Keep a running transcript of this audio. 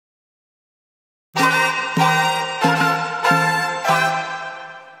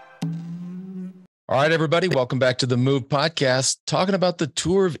All right, everybody, welcome back to the Move podcast, talking about the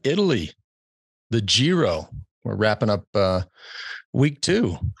Tour of Italy, the Giro. We're wrapping up week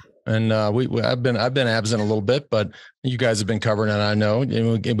 2, and I've been absent a little bit, but you guys have been covering it. I know.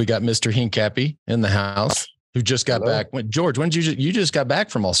 And we got Mr. Hincapie in the house who just got back. George, when did you just got back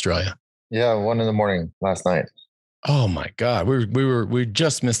from Australia? Yeah, 1 a.m. last night. Oh my God, we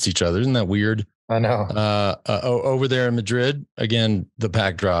just missed each other. Isn't that weird? I know. Over there in Madrid, again, the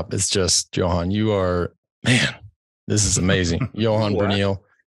backdrop is just, Johan, you are, man, this is amazing. Johan Bernil.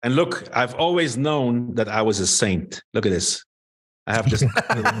 And look, I've always known that I was a saint. Look at this. I have just.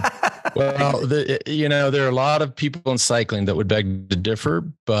 Well, there are a lot of people in cycling that would beg to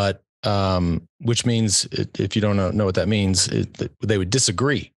differ, but which means if you don't know what that means, they would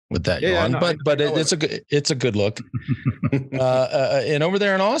disagree with that, Johan. But it's a good look. And over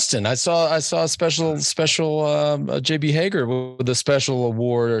there in Austin, I saw a special JB Hager with a special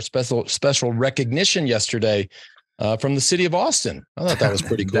award or special recognition yesterday from the city of Austin. I thought that was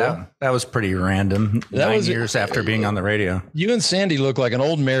pretty cool. that was pretty random. 9 years after being on the radio. You and Sandy look like an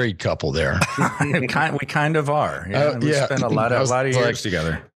old married couple there. We kind of are. Yeah, we spent a lot of years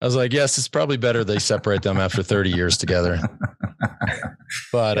together. I was like, yes, it's probably better they separate them after 30 years together.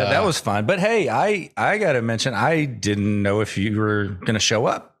 But that was fun. But hey, I got to mention, I didn't know if you were going to show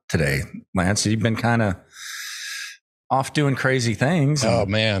up today, Lance. You've been kind of off doing crazy things. Oh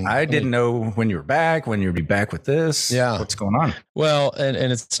man, I didn't know when you were back, when you'd be back with this. Yeah, what's going on? Well, and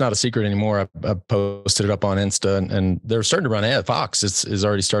it's not a secret anymore. I posted it up on Insta, and they're starting to run ads. Fox is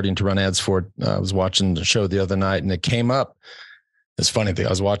already starting to run ads for it. I was watching the show the other night, and it came up. It's funny thing. I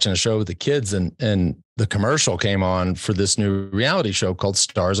was watching a show with the kids, and the commercial came on for this new reality show called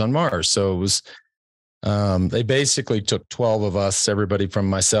Stars on Mars. So it was, they basically took 12 of us, everybody from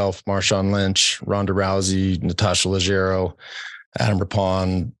myself, Marshawn Lynch, Ronda Rousey, Natasha Leggero, Adam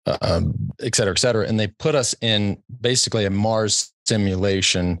Rapon, et cetera, and they put us in basically a Mars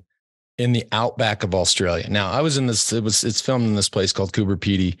simulation in the outback of Australia. Now, I was in this. It's filmed in this place called Coober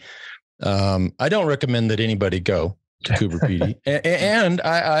Pedy. I don't recommend that anybody go to Coober Pedy. And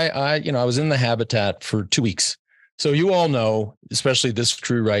I was in the habitat for 2 weeks. So you all know, especially this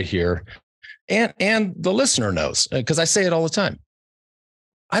crew right here, and the listener knows, because I say it all the time.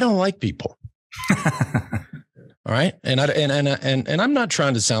 I don't like people. All right. And I'm not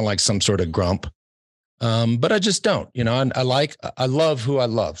trying to sound like some sort of grump. But I just don't, I love who I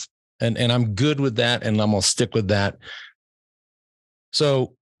love, and I'm good with that. And I'm going to stick with that.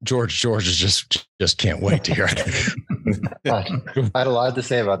 So George is just can't wait to hear it. I had a lot to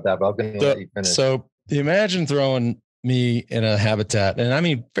say about that, but I'm going to let you finish. So imagine throwing me in a habitat, and I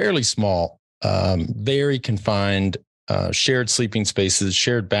mean fairly small, very confined, shared sleeping spaces,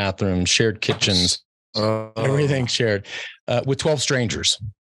 shared bathrooms, shared kitchens, everything shared, with 12 strangers.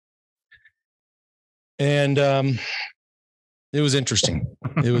 And it was interesting.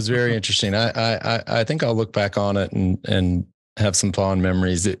 It was very interesting. I think I'll look back on it and have some fond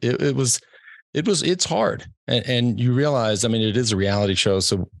memories. It's hard. And you realize, I mean, it is a reality show.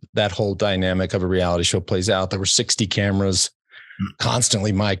 So that whole dynamic of a reality show plays out. There were 60 cameras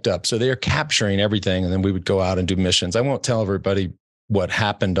constantly mic'd up. So they're capturing everything. And then we would go out and do missions. I won't tell everybody what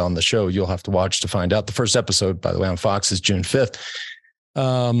happened on the show. You'll have to watch to find out. The first episode, by the way, on Fox is June 5th.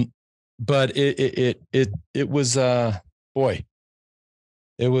 But it was, boy,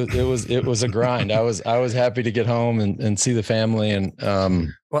 it was a grind. I was happy to get home and see the family. And,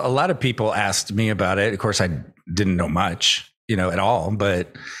 well, a lot of people asked me about it. Of course, I didn't know much, at all,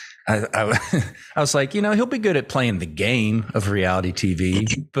 but I was like, he'll be good at playing the game of reality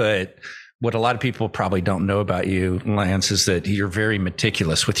TV. But what a lot of people probably don't know about you, Lance, is that you're very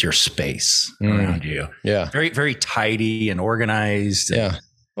meticulous with your space around you. Yeah. Very, very tidy and organized. Yeah.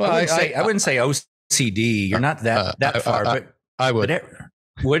 Well, I wouldn't say OCD. You're not that far, but I would.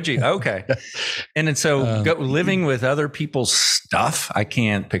 Would you? Okay. And then living with other people's stuff, I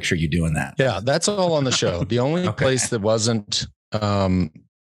can't picture you doing that. Yeah, that's all on the show. The only place that wasn't,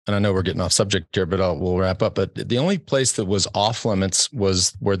 and I know we're getting off subject here, but we'll wrap up. But the only place that was off limits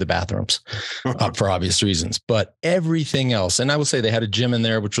were the bathrooms, for obvious reasons. But everything else, and I will say they had a gym in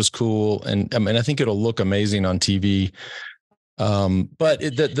there, which was cool, and I mean I think it'll look amazing on TV. But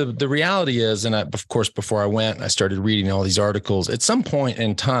the reality is, and of course, before I went, I started reading all these articles. At some point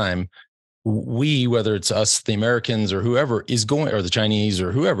in time, whether it's us, the Americans, or whoever is going, or the Chinese,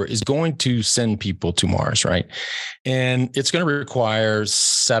 or whoever is going to send people to Mars, right? And it's going to require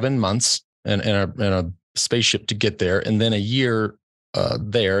 7 months and a spaceship to get there, and then a year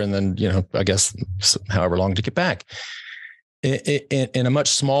there, and then I guess however long to get back in a much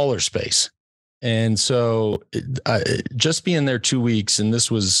smaller space. And so just being there 2 weeks, and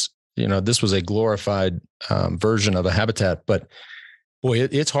this was this was a glorified version of a habitat, but boy,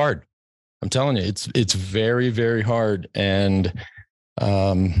 it's hard. I'm telling you, it's very, very hard. And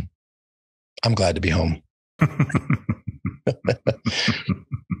I'm glad to be home.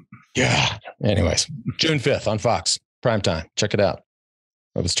 Yeah. Anyways, June 5th on Fox, primetime. Check it out.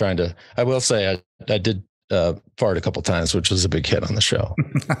 I will say I did fart a couple times, which was a big hit on the show.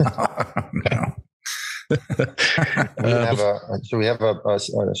 We have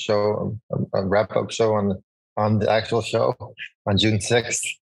a show, a wrap-up show on the actual show on June 6th.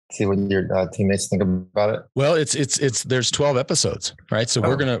 See what your teammates think about it. Well, there's 12 episodes, right? So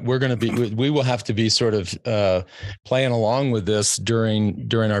we will have to be sort of playing along with this during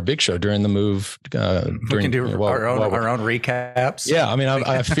our big show, during the move. We can do our own recaps. Yeah, I mean,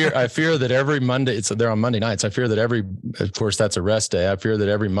 I fear that every Monday, they're on Monday nights. I fear that of course that's a rest day. I fear that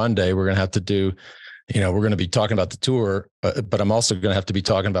every Monday we're going to have to do, we're going to be talking about the tour, but I'm also going to have to be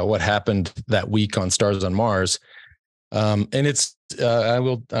talking about what happened that week on Stars on Mars. And it's, I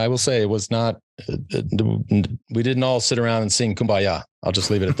will say it was not, we didn't all sit around and sing Kumbaya. I'll just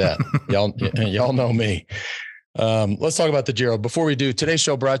leave it at that. Y'all know me. Let's talk about the Giro. Before we do, today's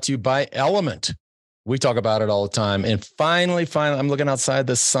show brought to you by LMNT. We talk about it all the time. And finally, I'm looking outside.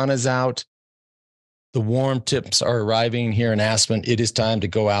 The sun is out. The warm temps are arriving here in Aspen. It is time to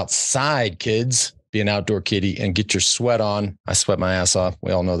go outside, kids. Be an outdoor kitty and get your sweat on. I sweat my ass off.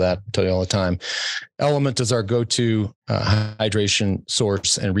 We all know that. I tell you all the time. LMNT is our go-to hydration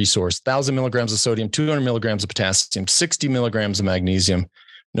source and resource. 1,000 milligrams of sodium, 200 milligrams of potassium, 60 milligrams of magnesium.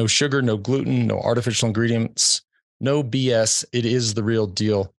 No sugar, no gluten, no artificial ingredients, no BS. It is the real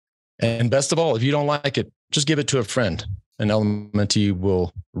deal. And best of all, if you don't like it, just give it to a friend and LMNT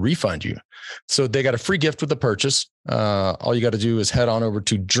will refund you. So they got a free gift with the purchase. All you got to do is head on over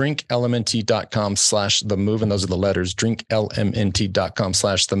to drinklmnt.com/themove. And those are the letters,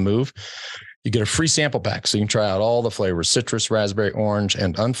 drinklmnt.com/themove. You get a free sample pack. So you can try out all the flavors, citrus, raspberry, orange,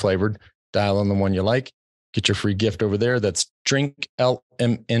 and unflavored. Dial in the one you like. Get your free gift over there. That's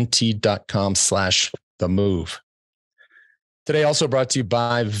drinklmnt.com/themove. Today also brought to you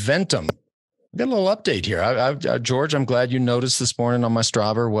by Ventum. Got a little update here. George, I'm glad you noticed this morning on my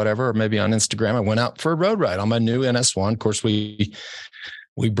Strava or whatever, or maybe on Instagram. I went out for a road ride on my new NS1. Of course, we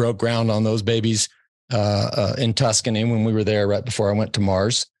broke ground on those babies in Tuscany when we were there right before I went to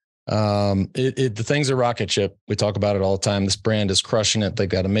Mars. The thing's a rocket ship. We talk about it all the time. This brand is crushing it. They've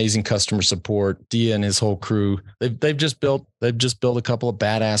got amazing customer support. Dia and his whole crew. They've just built a couple of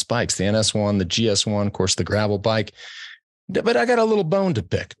badass bikes. The NS1, the GS1, of course, the gravel bike. But I got a little bone to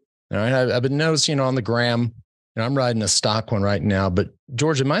pick. All right. I've been noticing on the gram, I'm riding a stock one right now, but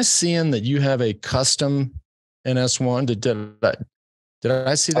George, am I seeing that you have a custom NS1? Did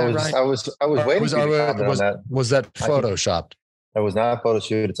I see that right? I was waiting for you to comment on that. Was that photoshopped? It was not a photo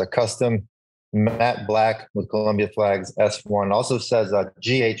shoot. It's a custom matte black with Columbia flags S1. It also says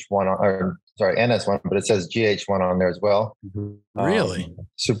GH1 NS1, but it says GH1 on there as well. Really?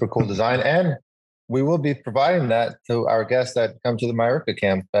 Super cool design. And we will be providing that to our guests that come to the Mallorca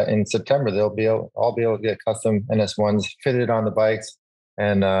camp in September. They'll all be able to get custom NS1s fitted on the bikes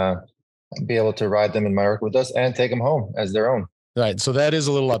and be able to ride them in Mallorca with us and take them home as their own. Right. So that is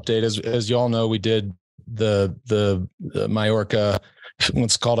a little update. As you all know, we did the Mallorca,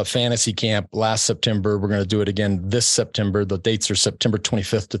 what's called a fantasy camp last September. We're going to do it again this September. The dates are September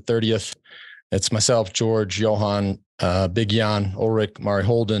 25th to 30th. It's myself, George, Johan, Big Jan, Ulrich, Mari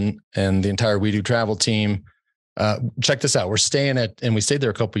Holden, and the entire We Do Travel team. Check this out. We stayed there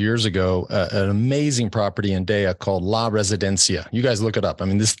a couple of years ago, an amazing property in Dea called La Residencia. You guys look it up. I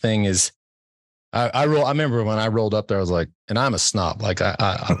mean, this thing is, I remember when I rolled up there, I was like, and I'm a snob. Like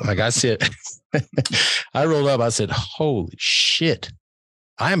I see it. I rolled up, I said, holy shit.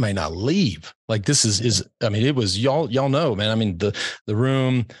 I may not leave. Like this is, I mean, it was y'all know, man. I mean, the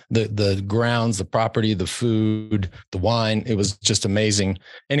room, the grounds, the property, the food, the wine, it was just amazing.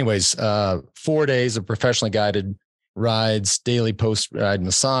 Anyways, 4 days of professionally guided rides, daily post-ride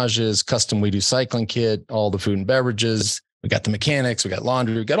massages, custom We Do cycling kit, all the food and beverages. We got the mechanics, we got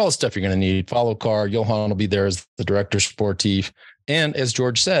laundry, we got all the stuff you're going to need. Follow car. Johan will be there as the director sportif. And as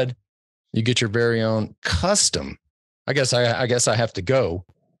George said, you get your very own custom. I guess I have to go.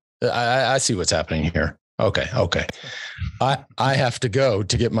 I see what's happening here. Okay. I have to go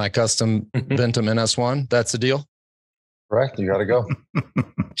to get my custom Ventum NS1. That's the deal. Correct. You got to go.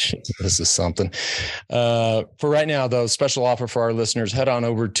 This is something. For right now, though, special offer for our listeners, head on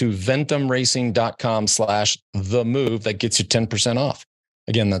over to ventumracing.com/themove. That gets you 10% off.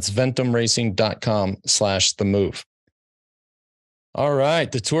 Again, that's ventumracing.com/themove. All right.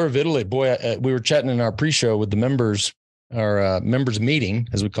 The Tour of Italy. Boy, we were chatting in our pre-show with the members our members meeting,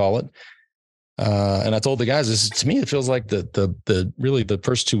 as we call it. And I told the guys, to me, it feels like the really the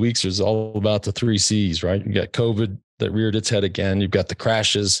first 2 weeks is all about the 3 C's, right? You got COVID that reared its head again. You've got the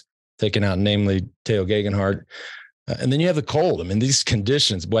crashes taken out, namely Theo Gegenhardt. And then you have the cold. I mean, these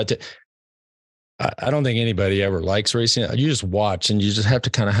conditions, I don't think anybody ever likes racing. You just watch and you just have to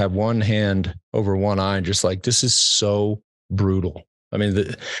kind of have one hand over one eye and just like, this is so brutal. I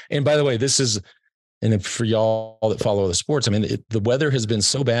mean, and by the way, this is, and for y'all that follow the sports, I mean, the weather has been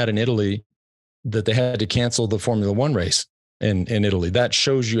so bad in Italy that they had to cancel the Formula One race in Italy. That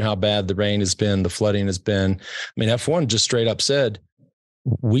shows you how bad the rain has been, the flooding has been. I mean, F1 just straight up said,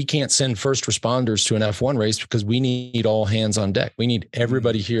 we can't send first responders to an F1 race because we need all hands on deck. We need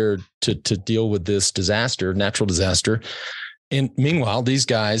everybody here to deal with this disaster, natural disaster. And meanwhile, these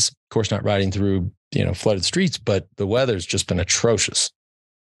guys, of course, not riding through, flooded streets, but the weather's just been atrocious.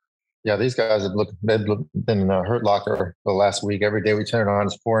 Yeah, these guys have been in a hurt locker the last week. Every day we turn it on,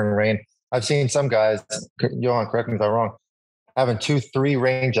 it's pouring rain. I've seen some guys, Johan, correct me if I'm wrong, having 2-3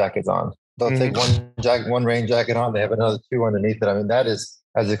 rain jackets on. They'll take one rain jacket on. They have another 2 underneath it. I mean, that is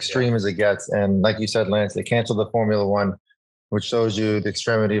as extreme as it gets. And like you said, Lance, they canceled the Formula One, which shows you the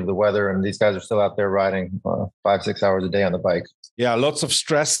extremity of the weather. And these guys are still out there riding 5-6 hours a day on the bike. Yeah, lots of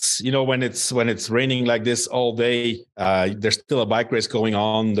stress. When it's raining like this all day, there's still a bike race going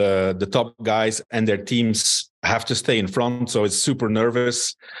on. The top guys and their teams have to stay in front, so it's super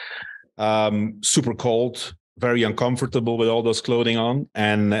nervous, super cold, very uncomfortable with all those clothing on,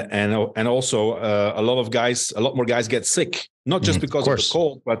 and also a lot more guys get sick, not just because of the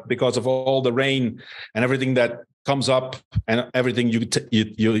cold, but because of all the rain and everything that comes up and everything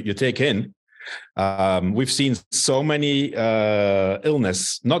you take in. We've seen so many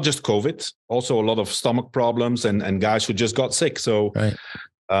illness, not just COVID, also a lot of stomach problems and guys who just got sick. So right.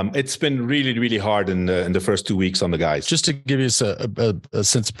 It's been really, really hard in the first 2 weeks on the guys. Just to give you a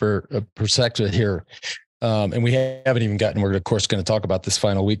sense of perspective here, and we haven't even gotten, we're of course going to talk about this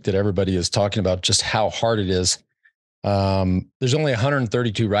final week that everybody is talking about, just how hard it is. There's only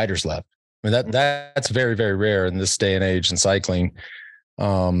 132 riders left. I mean, that's very, very rare in this day and age in cycling.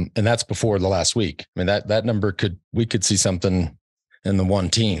 And that's before the last week. I mean, that number we could see something in the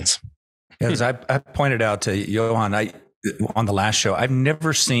 1-teens. Yeah, as I pointed out to Johan, on the last show, I've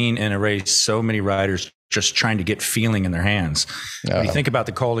never seen in a race so many riders just trying to get feeling in their hands. When you think about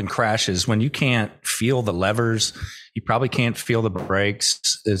the cold and crashes, when you can't feel the levers, you probably can't feel the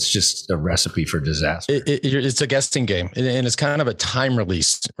brakes. It's just a recipe for disaster. It's a guessing game, and it's kind of a time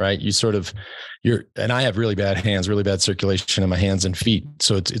release, right? And I have really bad hands, really bad circulation in my hands and feet.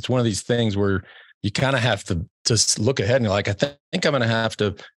 So it's one of these things where you kind of have to just look ahead and you're like, I think I'm going to have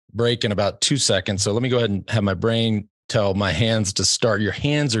to brake in about 2 seconds. So let me go ahead and have my brain tell my hands to start. Your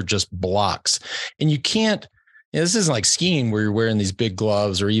hands are just blocks, and you can't, this isn't like skiing where you're wearing these big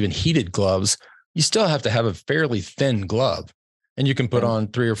gloves or even heated gloves. You still have to have a fairly thin glove, and you can put on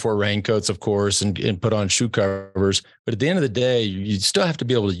 3 or 4 raincoats, of course, and put on shoe covers. But at the end of the day, you still have to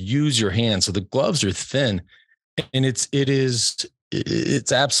be able to use your hands. So the gloves are thin, and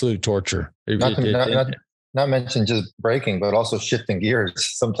it's absolute torture. Not mention just braking, but also shifting gears.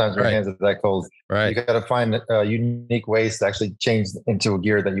 Sometimes your hands are that cold. Right. You got to find unique ways to actually change into a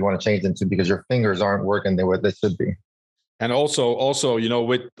gear that you want to change into, because your fingers aren't working the way they should be. And also,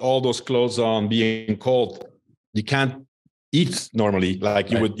 with all those clothes on, being cold, you can't eat normally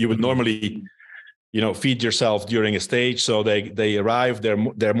like you would normally, feed yourself during a stage. So they arrive,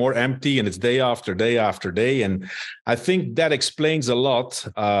 they're more empty, and it's day after day after day. And I think that explains a lot.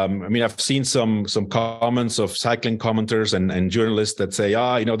 I've seen some comments of cycling commenters and journalists that say,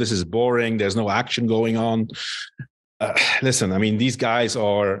 this is boring. There's no action going on. Listen, these guys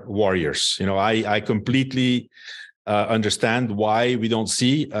are warriors. I completely understand why we don't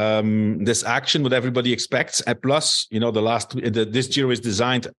see this action that everybody expects. And plus, this Giro is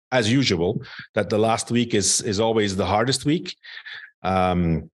designed as usual, that the last week is always the hardest week.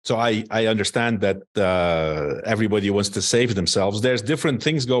 So I understand that everybody wants to save themselves. There's different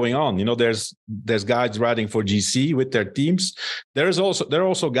things going on. There's guys riding for GC with their teams. There are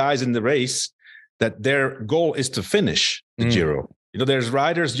also guys in the race that their goal is to finish the Giro.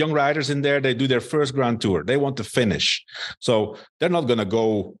 There's young riders in there. They do their first Grand Tour. They want to finish. So they're not going to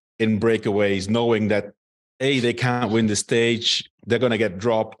go in breakaways knowing that, A, they can't win the stage. They're going to get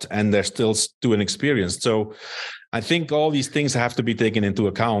dropped, and they're still too inexperienced. So I think all these things have to be taken into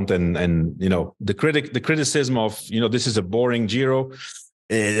account. And the criticism of, this is a boring Giro.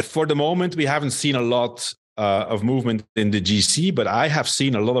 For the moment, we haven't seen a lot of movement in the GC, but I have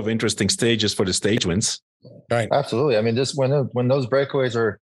seen a lot of interesting stages for the stage wins. Right. Absolutely. Just when those breakaways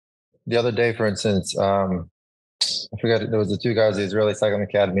are, the other day, for instance, I forget, there was the two guys, the Israeli Cycling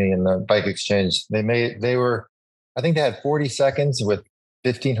Academy and the Bike Exchange. I think they had 40 seconds with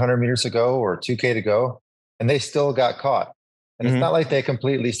 1,500 meters to go or 2K to go, and they still got caught. And it's not like they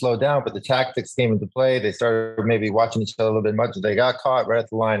completely slowed down, but the tactics came into play. They started maybe watching each other a little bit much. They got caught right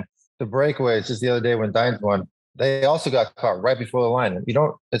at the line. The breakaways, just the other day when Dines won, they also got caught right before the line.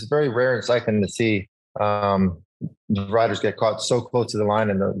 It's very rare in cycling to see the riders get caught so close to the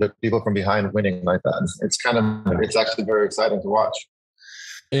line and the people from behind winning like that. It's actually very exciting to watch.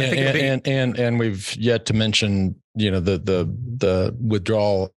 And we've yet to mention, the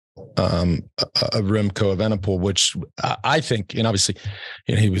withdrawal of Remco Evenepoel, which I think, and obviously,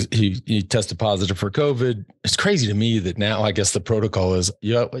 he tested positive for COVID. It's crazy to me that now I guess the protocol is,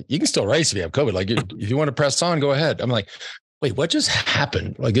 you can still race if you have COVID. Like if you want to press on, go ahead. I'm like, wait, what just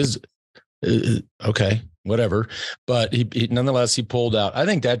happened? Like okay, whatever. But he nonetheless, he pulled out. I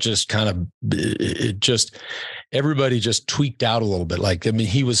think that just kind of, everybody just tweaked out a little bit. Like, I mean,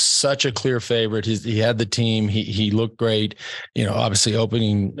 he was such a clear favorite. He had the team. He looked great. Obviously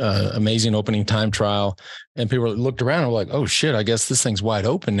amazing opening time trial. And people looked around and were like, oh shit, I guess this thing's wide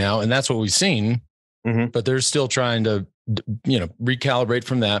open now. And that's what we've seen. Mm-hmm. But they're still trying to, recalibrate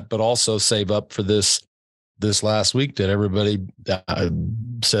from that, but also save up for this last week that everybody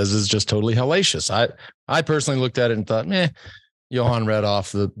says is just totally hellacious. I personally looked at it and thought, Johan read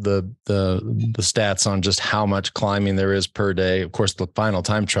off the stats on just how much climbing there is per day. Of course, the final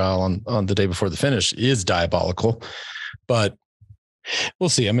time trial on the day before the finish is diabolical, but we'll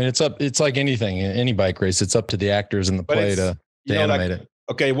see. I mean, it's like anything, any bike race. It's up to the actors in the play to animate it.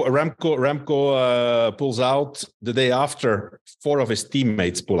 Okay, well, Remco pulls out the day after. 4 of his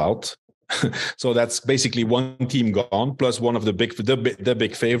teammates pull out. So that's basically one team gone, plus one of the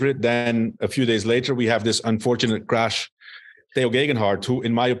big favorite. Then a few days later, we have this unfortunate crash. Theo Gegenhardt, who,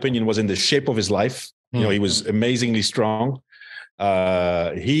 in my opinion, was in the shape of his life. He was amazingly strong.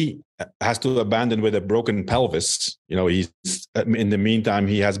 He has to abandon with a broken pelvis. He's in the meantime,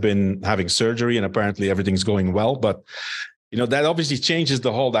 he has been having surgery, and apparently everything's going well. But that obviously changes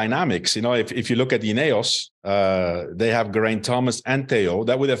the whole dynamics. If you look at Ineos, they have Geraint Thomas and Theo.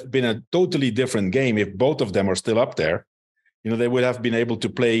 That would have been a totally different game if both of them are still up there. They would have been able to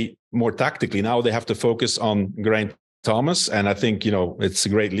play more tactically. Now they have to focus on Geraint Thomas, and I think it's a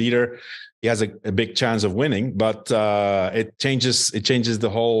great leader. He has a big chance of winning, but it changes the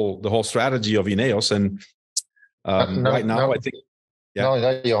whole strategy of Ineos. And right now, I think not only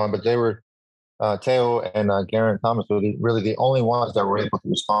that, Johan, but they were. Theo and Geraint Thomas were really the only ones that were able to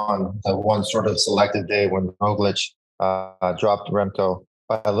respond to one sort of selected day when Roglic dropped Remco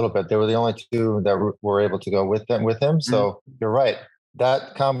by a little bit. They were the only two that were able to go with him. So you're right.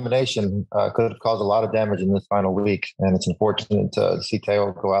 That combination could have caused a lot of damage in this final week, and it's unfortunate to see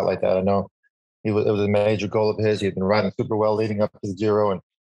Theo go out like that. I know it was a major goal of his. He had been riding super well leading up to the Giro and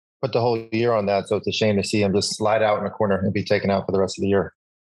put the whole year on that. So it's a shame to see him just slide out in a corner and be taken out for the rest of the year.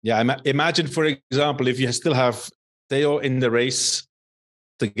 Yeah, imagine, for example, if you still have Theo in the race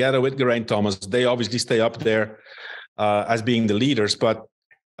together with Geraint Thomas. They obviously stay up there as being the leaders, but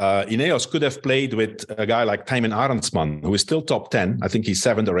Ineos could have played with a guy like Thymen Arendsman, who is still top 10. I think he's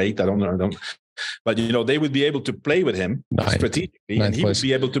 7th or 8th. I don't know. But they would be able to play with him strategically, and he would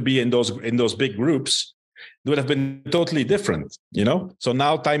be able to be in those big groups. It would have been totally different, So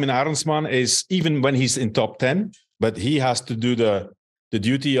now Thymen Arendsman is, even when he's in top 10, but he has to do the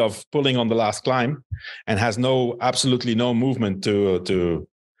duty of pulling on the last climb, and has absolutely no movement to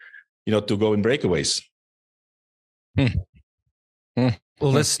go in breakaways.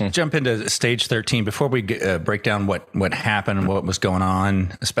 Well, let's jump into stage 13 before we break down what happened and what was going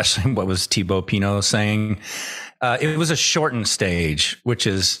on, especially what was Thibaut Pinot saying. It was a shortened stage, which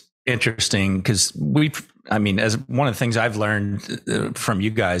is interesting because as one of the things I've learned from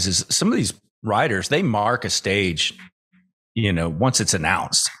you guys is some of these riders, they mark a stage, once it's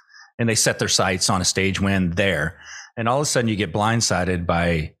announced, and they set their sights on a stage win there. And all of a sudden you get blindsided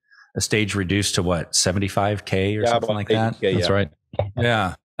by a stage reduced to 75K or something like that. That's right.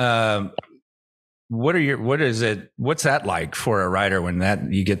 Yeah. What's that like for a rider when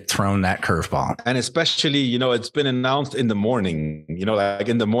you get thrown that curveball? And especially, it's been announced in the morning, like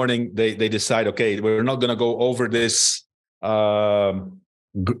in the morning, they decide, okay, we're not going to go over this,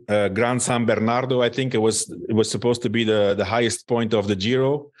 Gran San Bernardo. I think it was supposed to be the highest point of the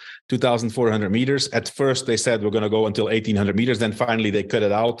Giro, 2,400 meters. At first they said we're going to go until 1,800 meters. Then finally they cut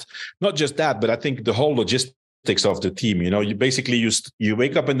it out. Not just that, but I think the whole logistics of the team, you basically you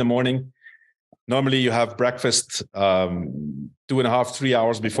wake up in the morning. Normally you have breakfast 2.5-3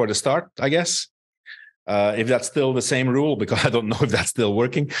 hours before the start, I guess. if that's still the same rule, because I don't know if that's still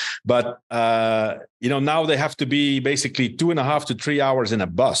working. But, now they have to be basically 2.5 to 3 hours in a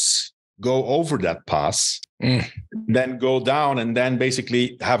bus, go over that pass, then go down, and then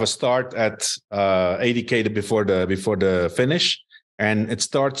basically have a start at 80K before the finish. And it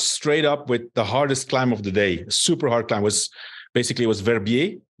starts straight up with the hardest climb of the day. Super hard climb was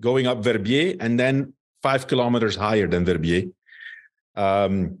Verbier, going up Verbier, and then 5 kilometers higher than Verbier.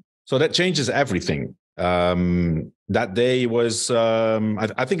 So that changes everything. That day was,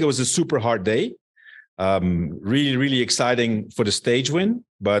 I think it was a super hard day. Really, really exciting for the stage win,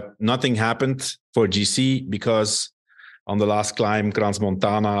 but nothing happened for GC because on the last climb,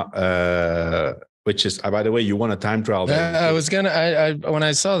 Crans-Montana, which is, by the way, you won a time trial there. I was gonna. When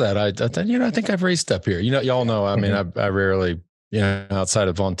I saw that, I thought, I think I've raced up here. Y'all know. I mean, I rarely, outside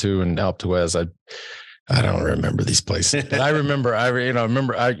of Ventoux and Alpe d'Huez, I don't remember these places, but I remember.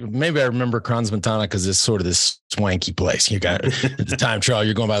 Maybe I remember Crans-Montana because it's sort of this swanky place. You got the time trial.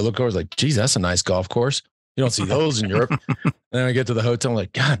 You're going by, look over, like, geez, that's a nice golf course. You don't see those in Europe. Then I get to the hotel, I'm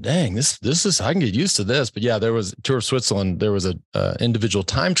like, God dang, this is, I can get used to this. But yeah, there was Tour of Switzerland. There was a individual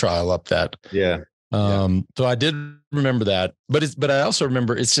time trial up that. Yeah. So I did remember that, but I also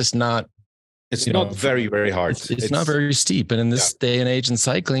remember it's just not. It's not very, very hard. It's not very steep. And in this day and age in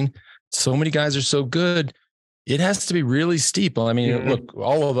cycling, so many guys are so good. It has to be really steep. I mean, look,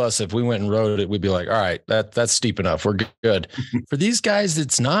 all of us, if we went and rode it, we'd be like, all right, that's steep enough. We're good. For these guys,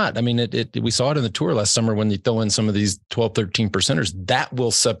 it's not. I mean, we saw it in the Tour last summer when you throw in some of these 12, 13 percenters, that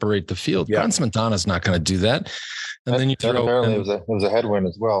will separate the field. Yeah. Crans-Montana's not going to do that. And then you throw. Apparently, it was a headwind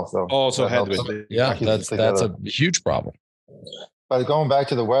as well. So also headwind. Yeah, that's a huge problem. But going back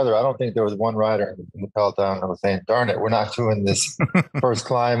to the weather, I don't think there was one rider in the peloton that was saying, darn it, we're not doing this first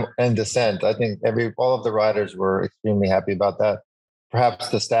climb and descent. I think all of the riders were extremely happy about that. Perhaps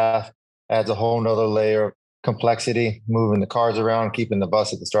the staff adds a whole nother layer of complexity, moving the cars around, keeping the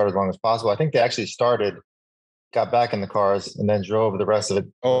bus at the start as long as possible. I think they actually got back in the cars and then drove the rest of it.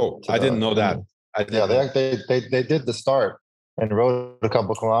 Oh, I didn't know that. They did the start and rode a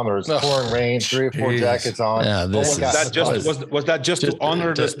couple kilometers, pouring rain, 3 or 4 jackets on. Yeah, was that just to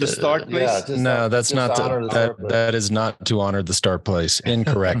honor the start place? Yeah, no, that's not that is not to honor the start place.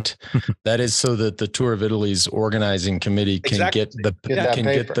 Incorrect. That is so that the Tour of Italy's organizing committee can get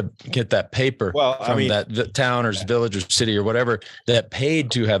that paper from that town or village or city or whatever that paid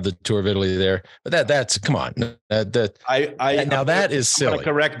to have the Tour of Italy there. But that's come on. That is silly. I'm gonna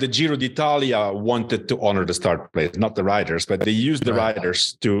correct. The Giro d'Italia wanted to honor the start place, not the riders, but they used the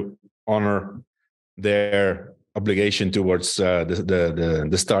riders to honor their obligation towards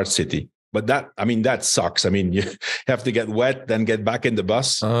the start city. But that sucks. I mean, you have to get wet, then get back in the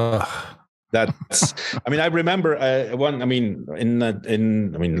bus. That's. I mean, I remember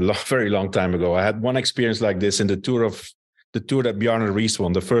very long time ago, I had one experience like this in the tour that Bjarne Riis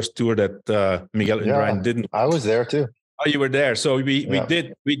won, the first tour that Miguel Indurain didn't. I was there too. Oh, you were there. So we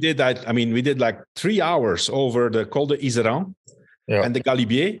did like 3 hours over the Col de Iseran and the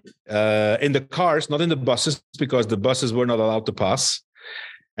Galibier in the cars, not in the buses, because the buses were not allowed to pass.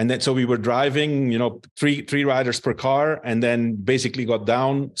 And then so we were driving, three riders per car, and then basically got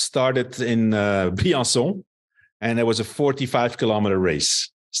down, started in Briançon, and it was a 45-kilometer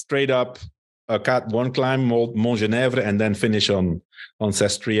race, straight up. One climb, Mont Genèvre, and then finish on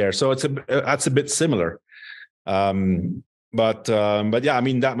Sestriere. So that's a bit similar. But yeah, I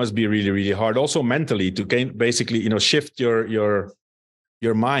mean, that must be really, really hard. Also mentally to basically, shift your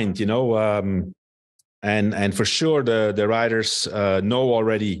mind, and for sure the riders know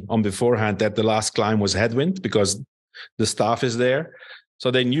already on beforehand that the last climb was headwind because the staff is there.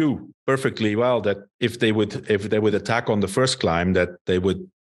 So they knew perfectly well that if they would attack on the first climb, that they would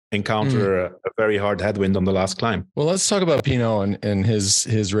encounter a very hard headwind on the last climb. Well, let's talk about Pinot and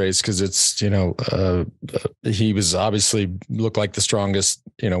his race, because it's he was obviously looked like the strongest.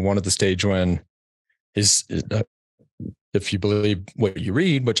 One of the stage when if you believe what you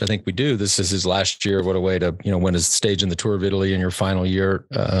read, which I think we do, this is his last year. What a way to win his stage in the Tour of Italy in your final year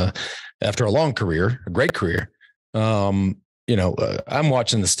after a long career, a great career. I'm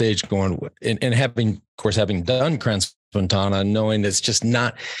watching the stage going and having done Crans-Montana, knowing it's just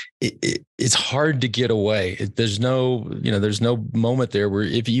not, it's hard to get away. There's no moment there where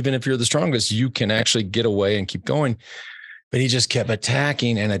even if you're the strongest, you can actually get away and keep going. But he just kept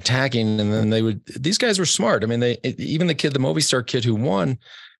attacking. And then these guys were smart. I mean, even the Movistar kid who won,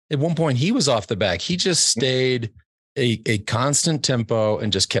 at one point he was off the back. He just stayed a constant tempo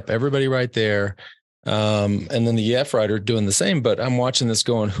and just kept everybody right there. And then the EF rider doing the same. But I'm watching this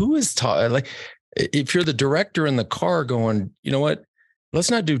going, who is like, if you're the director in the car going, you know what,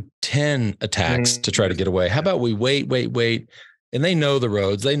 let's not do 10 attacks to try to get away. How about we wait? And they know the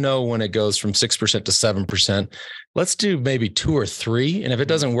roads. They know when it goes from 6% to 7%. Let's do maybe 2 or 3. And if it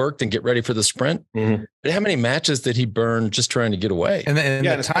doesn't work, then get ready for the sprint. Mm-hmm. But how many matches did he burn just trying to get away? And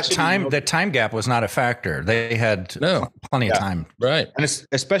the time gap was not a factor. They had plenty of time. Right. And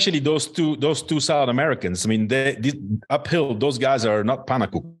especially those two South Americans. I mean, they uphill, those guys are not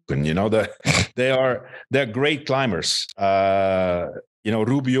panakuchen, you know, they're great climbers.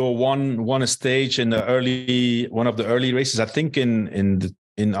 Rubio won a stage in one of the early races, I think in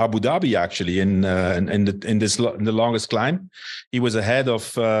Abu Dhabi, actually, in the longest climb. He was ahead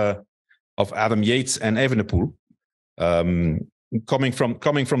of Adam Yates and Evenepoel, coming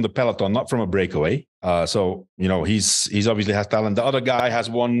from the peloton, not from a breakaway. So he's obviously has talent. The other guy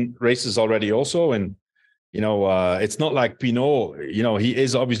has won races already also, and it's not like Pinot. He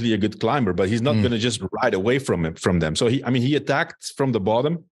is obviously a good climber, but he's not going to just ride away from them. So he attacked from the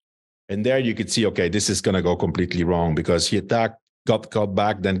bottom, and there you could see, okay, this is going to go completely wrong, because he attacked, got caught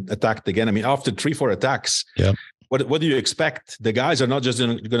back, then attacked again. I mean, after 3-4 attacks, what do you expect? The guys are not just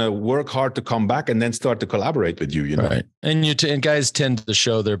going to work hard to come back and then start to collaborate with you, Right. And guys tend to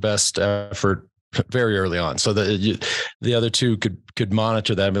show their best effort very early on, so that the other two could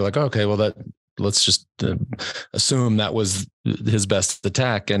monitor that and be like, okay, well, let's just assume that was his best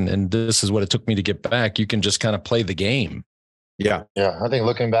attack, and this is what it took me to get back. You can just kind of play the game. Yeah. I think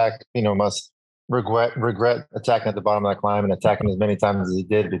looking back, must regret attacking at the bottom of that climb and attacking as many times as he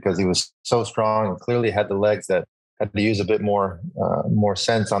did, because he was so strong and clearly had the legs that had to use a bit more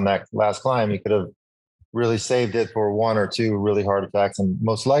sense on that last climb. He could have really saved it for 1 or 2 really hard attacks, and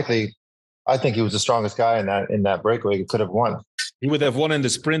most likely, I think he was the strongest guy in that breakaway. He could have won. He would have won in the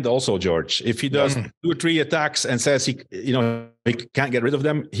sprint also, George. If he does 2 or 3 attacks and says he can't get rid of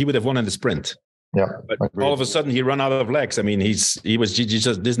them, he would have won in the sprint. Yeah, but all of a sudden he run out of legs. I mean, he just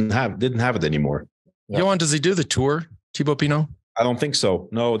didn't have it anymore. Yeah. Johan, does he do the Tour, Thibaut Pinot? I don't think so.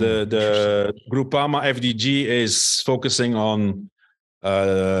 No, the Groupama FDG is focusing on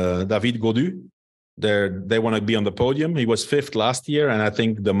David Gaudu. They want to be on the podium. He was 5th last year, and I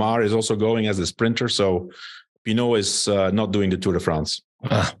think Demar is also going as a sprinter. So Pinot is not doing the Tour de France.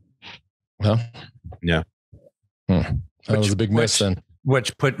 Well, yeah. That was a big miss then.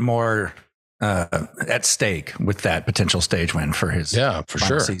 Which put more at stake with that potential stage win for his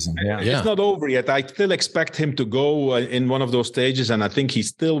season. Yeah. It's not over yet. I still expect him to go in one of those stages, and I think he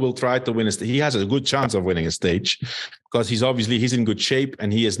still will try to win he has a good chance of winning a stage, because he's in good shape,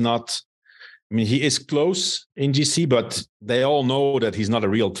 and he is not. I mean, he is close in GC, but they all know that he's not a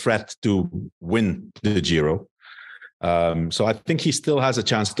real threat to win the Giro. So I think he still has a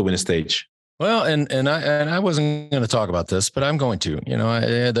chance to win a stage. Well, and I wasn't going to talk about this, but I'm going to.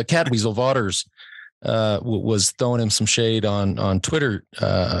 The Cat Weasel Vaughters was throwing him some shade on Twitter.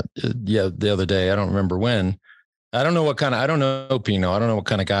 The other day. I don't remember when. I don't know Pinot. I don't know what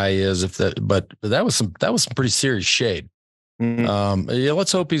kind of guy he is. But that was some pretty serious shade. Mm-hmm.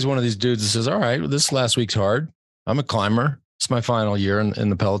 Let's hope he's one of these dudes that says, all right, well, this last week's hard. I'm a climber. It's my final year in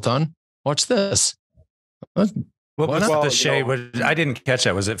the peloton. Watch this. What was the shade? I didn't catch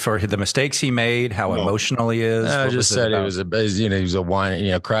that. Was it for the mistakes he made? How emotional he is? I just said he was a whiny,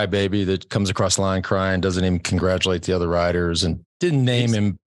 crybaby that comes across the line crying, doesn't even congratulate the other riders, and didn't name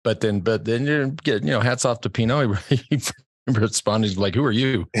him. But then you get hats off to Pinot. He responded like, "Who are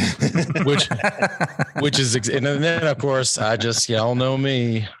you?" which is, and then of course I just, y'all know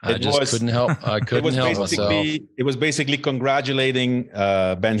me. I couldn't help myself. It was basically congratulating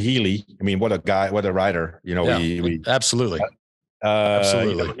Ben Healy. I mean, what a guy, what a rider. Absolutely.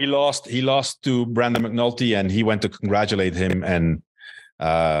 Absolutely. He lost to Brandon McNulty, and he went to congratulate him. And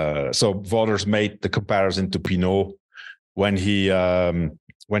so Vaughters made the comparison to Pinot when he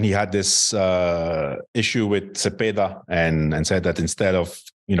had this issue with Cepeda and said that instead of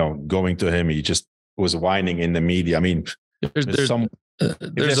going to him, he just was whining in the media. I mean, there's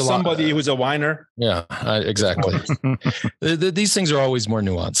somebody who's a whiner. Yeah, exactly. These things are always more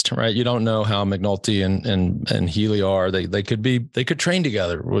nuanced, right? You don't know how McNulty and Healy are. They could train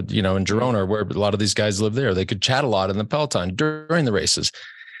together, in Girona, where a lot of these guys live there. They could chat a lot in the peloton during the races.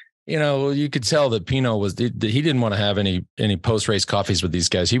 You could tell that Pinot he didn't want to have any post-race coffees with these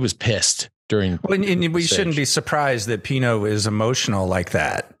guys. He was pissed during. Well, and we shouldn't be surprised that Pinot is emotional like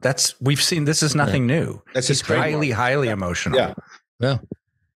that. We've seen, this is nothing new. He's highly emotional.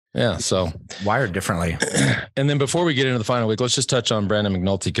 Yeah. So wired differently. And then before we get into the final week, let's just touch on Brandon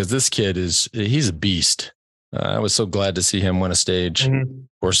McNulty, because this kid he's a beast. I was so glad to see him win a stage. Mm-hmm.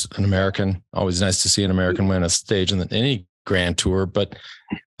 Of course, an American. Always nice to see an American win a stage in any Grand Tour, but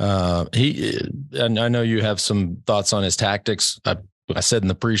and I know you have some thoughts on his tactics. I I said in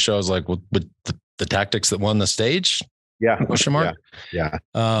the pre-show, I was like, well, but the tactics that won the stage. Yeah. Question mark. Yeah.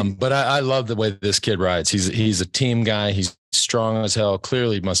 But I love the way this kid rides. He's a team guy. He's strong as hell.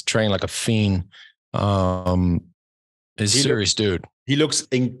 Clearly must train like a fiend. He's a serious dude. He looks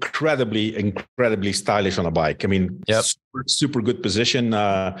incredibly stylish on a bike. I mean, super good position.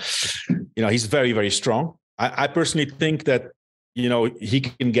 He's very, very strong. I personally think that, he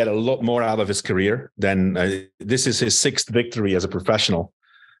can get a lot more out of his career than this is his 6th victory as a professional.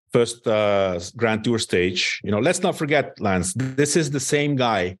 First Grand Tour stage. Let's not forget, Lance, this is the same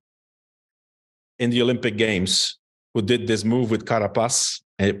guy in the Olympic Games who did this move with Carapaz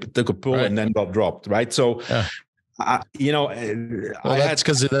and took a pull and then got dropped, right? So, that's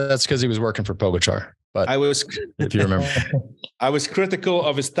because he was working for Pogačar. But if you remember, I was critical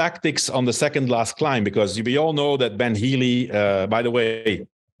of his tactics on the second last climb because we all know that Ben Healy, by the way,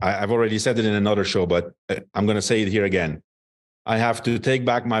 I've already said it in another show, but I'm going to say it here again. I have to take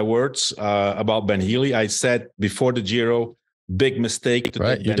back my words about Ben Healy. I said before the Giro, big mistake.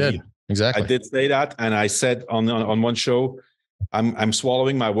 You did. Exactly. I did say that. And I said on one show, I'm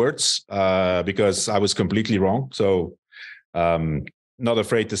swallowing my words because I was completely wrong. So not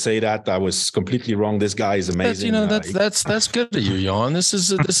afraid to say that I was completely wrong. This guy is amazing. That's good of you, Johan. This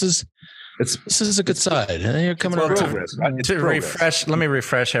is a good side. You're coming on progress, right? To refresh. Let me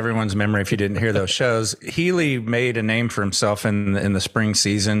refresh everyone's memory. If you didn't hear those shows, Healy made a name for himself in the spring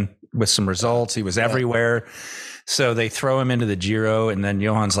season with some results. He was everywhere. So they throw him into the Giro, and then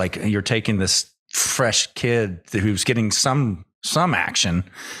Johan's like, "You're taking this fresh kid who's getting some action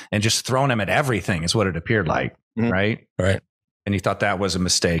and just throwing him at everything." Is what it appeared like, right? Right. And he thought that was a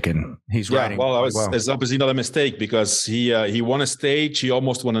mistake, and he's riding. Well, it's obviously not a mistake because he won a stage, he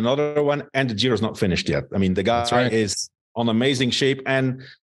almost won another one, and the Giro's not finished yet. I mean, the guy is on amazing shape. And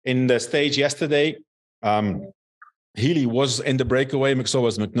in the stage yesterday, Healy was in the breakaway, so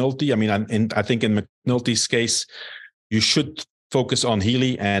was McNulty. I mean, I think in McNulty's case, you should focus on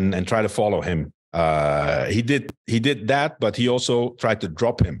Healy and try to follow him. He did that, but he also tried to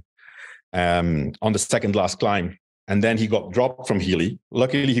drop him on the second last climb. And then he got dropped from Healy.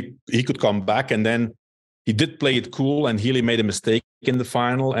 Luckily, he could come back, and then he did play it cool. And Healy made a mistake in the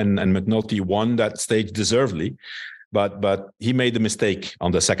final, and McNulty won that stage deservedly. But he made the mistake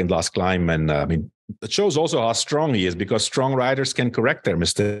on the second last climb. And I mean, it shows also how strong he is because strong riders can correct their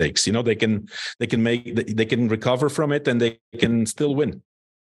mistakes. They can recover from it, and they can still win.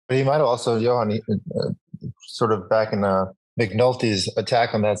 But he might have also, Johan, sort of back in McNulty's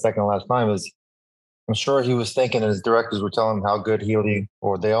attack on that second last climb is. I'm sure he was thinking, and his directors were telling him how good Healy,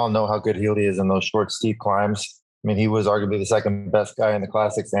 or they all know how good Healy is in those short, steep climbs. I mean, he was arguably the second best guy in the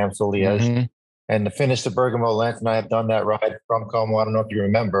Classics, Amstel Liège. Mm-hmm. And to finish the Bergamo, Lance and I have done that ride from Como. I don't know if you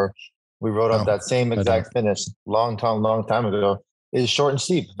remember. We rode up that same exact finish long time ago. It's short and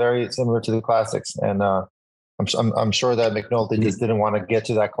steep, very similar to the Classics. And I'm sure that McNulty just didn't want to get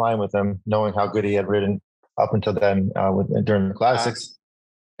to that climb with him, knowing how good he had ridden up until then during the Classics.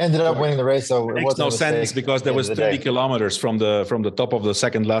 Ended up winning the race, so it makes no sense because there was 30 kilometers from the top of the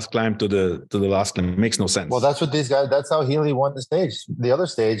second last climb to the last climb. It makes no sense. Well, that's what these guys. That's how Healy won the stage. The other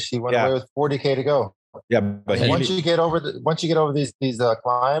stage, he went away with 40K to go. Yeah, but once you get over these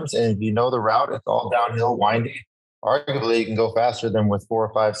climbs and you know the route, it's all downhill, windy. Arguably, you can go faster than with 4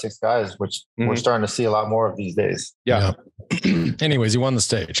 or 5, 6 guys, which we're starting to see a lot more of these days. Yeah. Anyways, he won the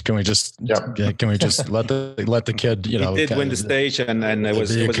stage. Can we just let the kid, he did win the stage, and it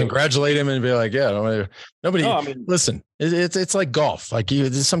was congratulate him and be like, nobody. No, listen, it's like golf. Like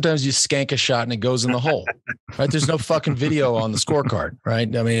sometimes you skank a shot and it goes in the hole, right? There's no fucking video on the scorecard,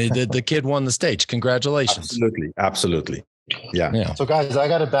 right? I mean, the kid won the stage. Congratulations. Absolutely. Yeah. So guys, I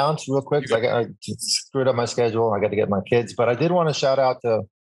got to bounce real quick. I screwed up my schedule. I got to get my kids, but I did want to shout out to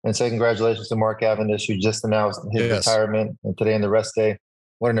and say congratulations to Mark Cavendish, who just announced his retirement today in the rest day.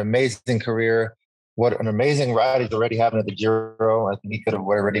 What an amazing career. What an amazing ride he's already having at the Giro. I think he could have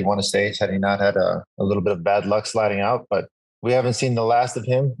already won a stage had he not had a little bit of bad luck sliding out, but we haven't seen the last of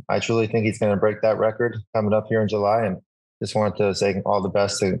him. I truly think he's going to break that record coming up here in July. And just wanted to say all the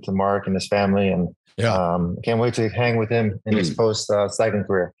best to Mark and his family. And can't wait to hang with him in his post-cycling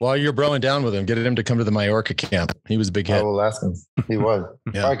career. While you're broing down with him, get him to come to the Mallorca camp. He was a big hit. I will ask him. He was. All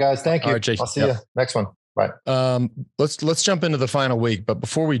right, guys. Thank you. All right, Jake. I'll see you next one. Bye. Let's jump into the final week. But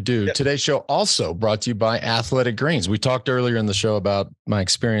before we do, today's show also brought to you by Athletic Greens. We talked earlier in the show about my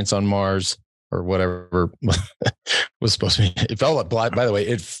experience on Mars or whatever was supposed to be. It felt like, by the way,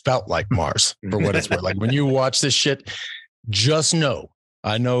 it felt like Mars for what it's worth. Like when you watch this shit, just know,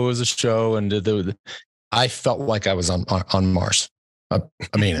 I know it was a show and I felt like I was on Mars.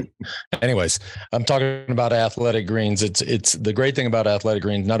 I mean it. Anyways, I'm talking about Athletic Greens. It's the great thing about Athletic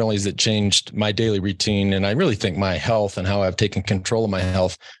Greens. Not only has it changed my daily routine, and I really think my health and how I've taken control of my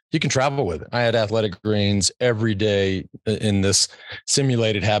health, you can travel with it. I had Athletic Greens every day in this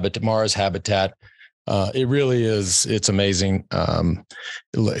simulated Mars habitat. It really is. It's amazing.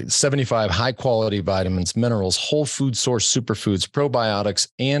 75 high quality vitamins, minerals, whole food source superfoods, probiotics,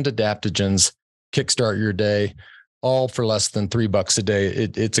 and adaptogens. Kickstart your day, all for less than $3 a day.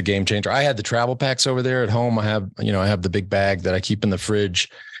 It's a game changer. I had the travel packs over there at home. I have the big bag that I keep in the fridge.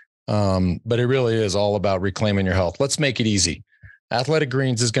 But it really is all about reclaiming your health. Let's make it easy. Athletic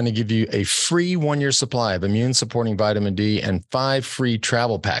Greens is going to give you a free 1-year supply of immune supporting vitamin D and 5 free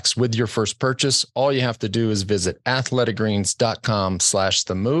travel packs with your first purchase. All you have to do is visit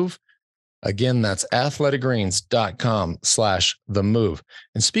athleticgreens.com/themove. Again, that's athleticgreens.com/themove.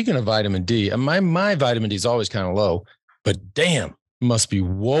 And speaking of vitamin D, my vitamin D is always kind of low, but damn, must be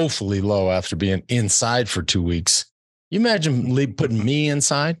woefully low after being inside for 2 weeks. You imagine putting me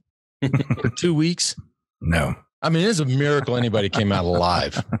inside for 2 weeks? No. I mean, it's a miracle anybody came out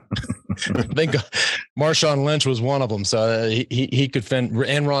alive. Thank God. Marshawn Lynch was one of them. So he could fend,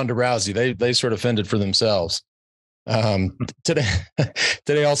 and Ronda Rousey. They sort of fended for themselves.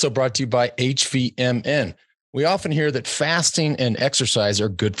 Today also brought to you by HVMN. We often hear that fasting and exercise are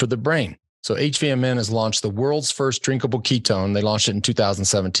good for the brain. So HVMN has launched the world's first drinkable ketone. They launched it in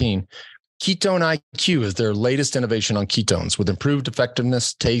 2017. Ketone IQ is their latest innovation on ketones with improved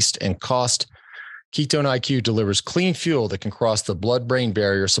effectiveness, taste, and cost. Ketone IQ delivers clean fuel that can cross the blood-brain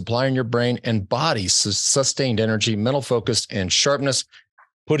barrier, supplying your brain and body sustained energy, mental focus, and sharpness,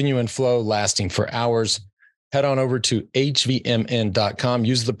 putting you in flow, lasting for hours. Head on over to hvmn.com.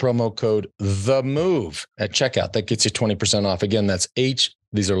 Use the promo code THEMOVE at checkout. That gets you 20% off. Again, that's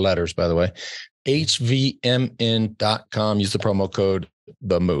these are letters, by the way, hvmn.com. Use the promo code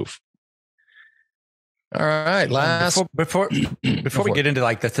THEMOVE. All right. Before we get into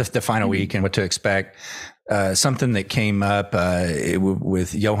like the final week and what to expect, something that came up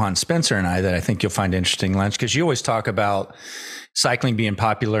with Johan Spencer and I that I think you'll find interesting, Lunch, because you always talk about cycling being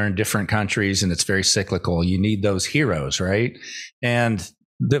popular in different countries and it's very cyclical. You need those heroes, right? And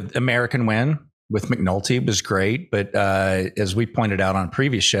the American win with McNulty was great, but as we pointed out on a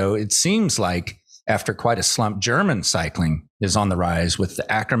previous show, it seems like after quite a slump, German cycling is on the rise with the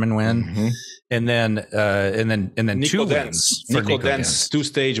Ackermann win. Mm-hmm. And then Nico Dens. Nico Dens, 2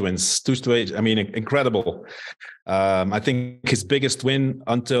 stage wins, 2 stage. I mean, incredible. I think his biggest win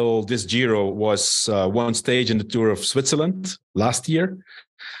until this Giro was 1 stage in the Tour of Switzerland last year.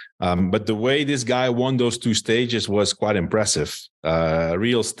 But the way this guy won those 2 stages was quite impressive. A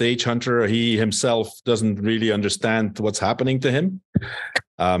real stage hunter. He himself doesn't really understand what's happening to him.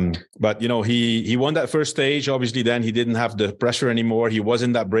 But, he won that first stage. Obviously, then he didn't have the pressure anymore. He was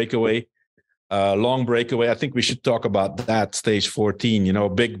in that breakaway. Long breakaway. I think we should talk about that stage 14,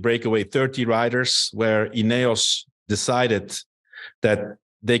 big breakaway, 30 riders where Ineos decided that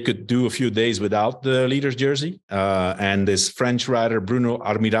they could do a few days without the leader's jersey. And this French rider, Bruno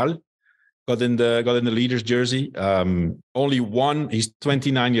Armiral, got in the leader's jersey. Only one, he's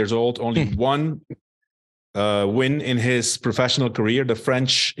 29 years old, only one win in his professional career.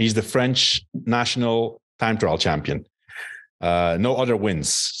 He's the French national time trial champion. No other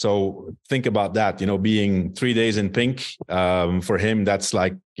wins. So think about that, being 3 days in pink, for him, that's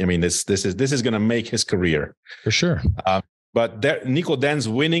like, this is going to make his career for sure. But there, Nico Dens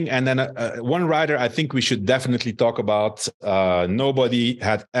winning. And then one rider I think we should definitely talk about. Nobody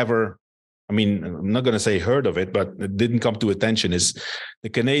had ever, I'm not going to say heard of it, but it didn't come to attention, is the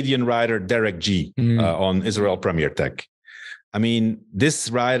Canadian rider Derek G on Israel Premier Tech. This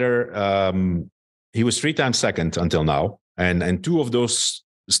rider, he was 3 times second until now. And two of those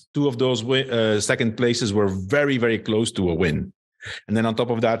second places were very, very close to a win. And then on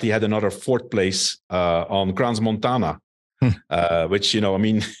top of that, he had another 4th place on Crans Montana, which,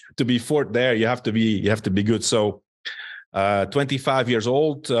 to be 4th there, you have to be good. So 25 years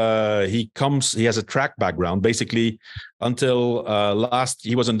old, he has a track background. Basically, until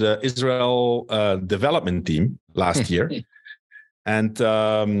he was on the Israel development team last year. And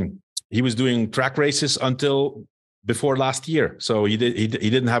he was doing track races until before last year. So he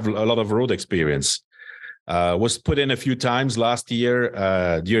didn't have a lot of road experience. Was put in a few times last year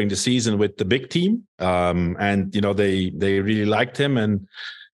during the season with the big team. And, they really liked him. And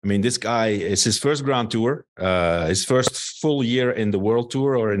this guy is his first Grand Tour, his first full year in the World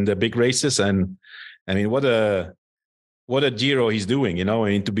Tour or in the big races. And what a Giro he's doing,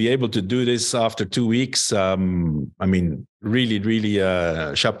 to be able to do this after 2 weeks. Really,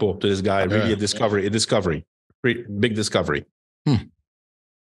 really chapeau to this guy. Really a discovery. Big discovery.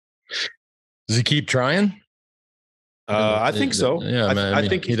 Does he keep trying? I think so. Yeah, I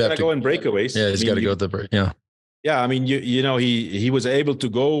think he's going to go in breakaways. Yeah, he's got to go with the break. Yeah. Yeah, I mean, you know, he was able to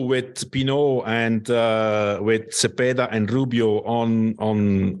go with Pinot and with Cepeda and Rubio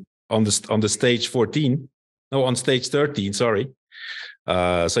on the stage 14. No, on stage 13. Sorry.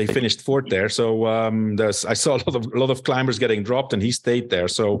 So he finished fourth there. So I saw a lot of climbers getting dropped, and he stayed there.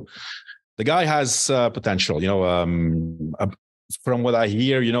 So the guy has potential. You know, from what I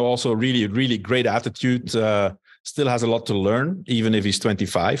hear, you know, also really, really great attitude. Still has a lot to learn, even if he's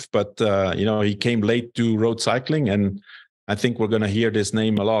 25. But you know, he came late to road cycling, and I think we're going to hear this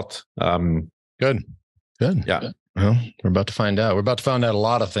name a lot. Good. Yeah. Well, we're about to find out. We're about to find out a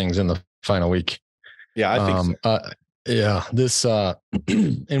lot of things in the final week. Yeah, I think so. Yeah, this and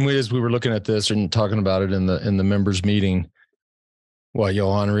as we were looking at this and talking about it in the members meeting,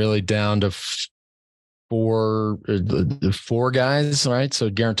 Johan, really down to four guys, right?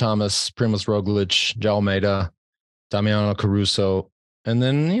 So Geraint Thomas, Primoz Roglic, João Almeida, Damiano Caruso, and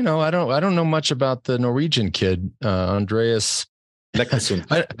then, you know, I don't know much about the Norwegian kid, Andreas.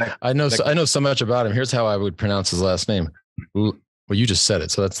 I know so much about him. Here's how I would pronounce his last name. Well, you just said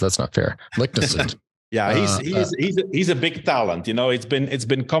it, so that's not fair. Lichtenstein. Yeah, he's a big talent. You know, it's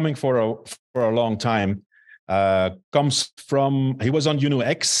been coming for a long time. Comes from, he was on Uno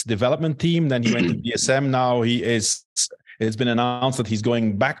X development team, then he went to DSM. Now it's been announced that he's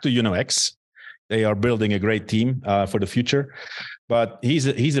going back to Uno X. They are building a great team for the future. But he's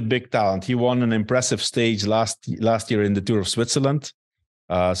a big talent. He won an impressive stage last year in the Tour of Switzerland.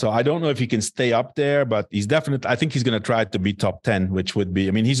 So I don't know if he can stay up there, but he's definitely, I think he's going to try to be top 10, which would be,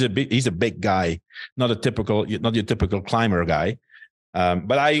 I mean, he's a big guy, not your typical climber guy.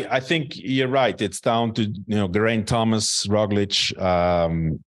 But I think you're right. It's down to, you know, Geraint Thomas, Roglic,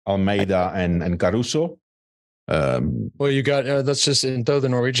 Almeida, and Caruso. Well, you got, let's just throw the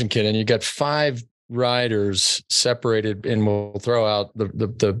Norwegian kid in. You got 5 riders separated, and we'll throw out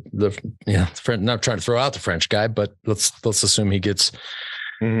the not trying to throw out the French guy, but let's assume he gets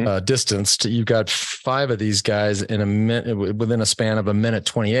distanced. You've got 5 of these guys in a minute, within a span of a minute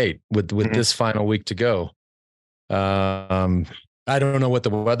 28 with this final week to go. I don't know what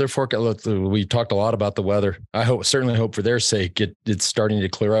the weather forecast. We talked a lot about the weather. Certainly hope for their sake it's starting to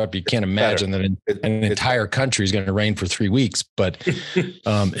clear up. You can't imagine that an entire country is going to rain for 3 weeks. But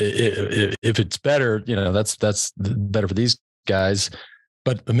if it's better, you know, that's better for these guys.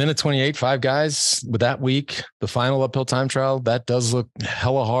 But a minute 28, 5 guys with that week, the final uphill time trial, that does look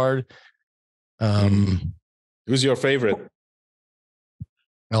hella hard. Who's your favorite?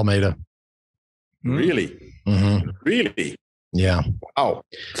 Almeida. Really? Mm-hmm. Really? Yeah. Wow.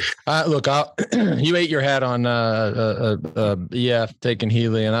 Look, you ate your hat on taking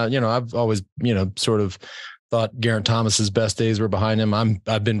Healy, and I've always, you know, sort of thought Geraint Thomas's best days were behind him.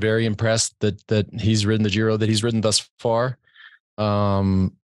 I've been very impressed that he's ridden the Giro that he's ridden thus far.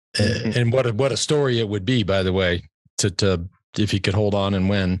 And what a story it would be, by the way, to if he could hold on and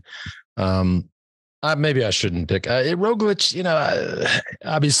win. Maybe I shouldn't pick Roglic. You know,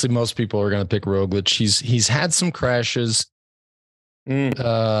 obviously most people are going to pick Roglic. He's had some crashes.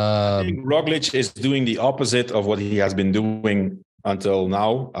 I think Roglic is doing the opposite of what he has been doing until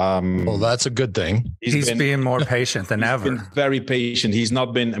now. Well, that's a good thing. He's being more patient than ever. Been very patient. He's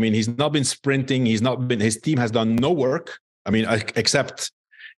not been sprinting. His team has done no work. I mean, except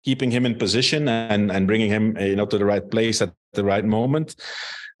keeping him in position and bringing him, you know, to the right place at the right moment.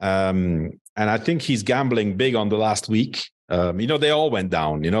 And I think he's gambling big on the last week. You know, they all went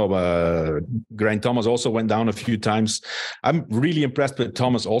down. You know, Geraint Thomas also went down a few times. I'm really impressed with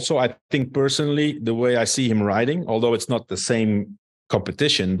Thomas also. I think personally, the way I see him riding, although it's not the same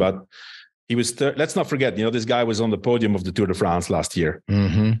competition, but he was let's not forget, you know, this guy was on the podium of the Tour de France last year.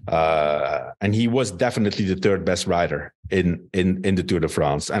 And he was definitely the 3rd best rider in the Tour de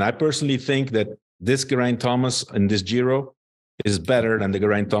France. And I personally think that this Geraint Thomas in this Giro is better than the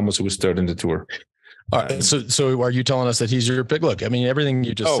Geraint Thomas who was 3rd in the Tour. All right, so are you telling us that he's your pick? Look, I mean, everything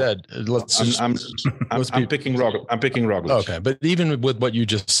you just said. I'm picking Roglic. Okay, but even with what you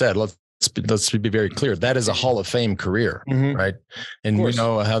just said, let's be very clear. That is a Hall of Fame career, right? And we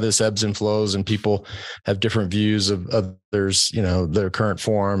know how this ebbs and flows, and people have different views of others, you know, their current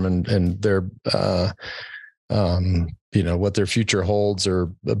form and their, you know, what their future holds.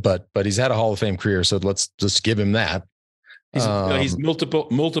 But he's had a Hall of Fame career, so let's just give him that. He's multiple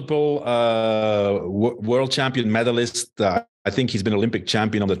world champion medalist. I think he's been Olympic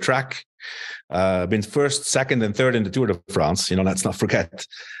champion on the track. Been 1st, 2nd, and 3rd in the Tour de France. You know, let's not forget.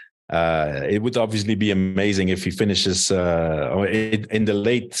 It would obviously be amazing if he finishes in the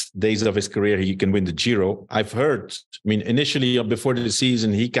late days of his career. He can win the Giro. I've heard. I mean, initially before the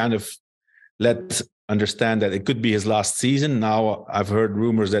season, he kind of let understand that it could be his last season. Now I've heard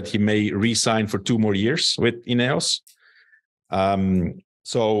rumors that he may re-sign for 2 more years with Ineos.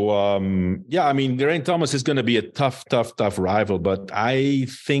 Yeah, I mean, Geraint Thomas is going to be a tough rival, but I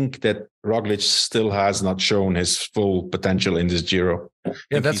think that Roglic still has not shown his full potential in this Giro.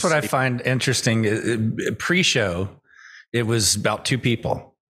 Yeah, that's what I find interesting. Pre-show, it was about 2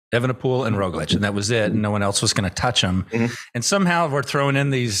 people, Evenepoel and Roglic, and that was it. And no one else was going to touch him. Mm-hmm. And somehow we're throwing in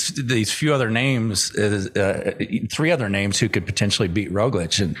these few other names, 3 other names who could potentially beat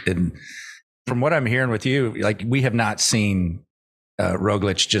Roglic. And from what I'm hearing with you, like, we have not seen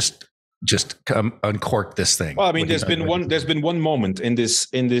Roglic just come uncork this thing. Well, I mean, there's been one moment in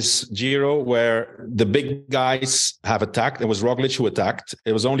this Giro where the big guys have attacked. It was Roglic who attacked.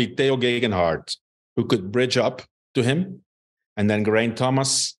 It was only Theo Gegenhardt who could bridge up to him, and then Geraint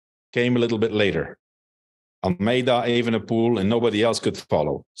Thomas came a little bit later. Almeida, Evenepoel, and nobody else could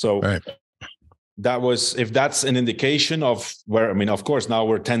follow. So right. That was, if that's an indication of where, I mean, of course, now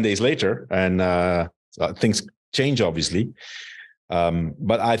we're 10 days later, and things change, obviously.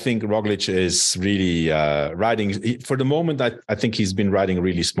 But I think Roglic is really riding. For the moment, I think he's been riding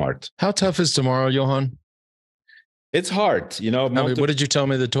really smart. How tough is tomorrow, Johan? It's hard. You know, what did you tell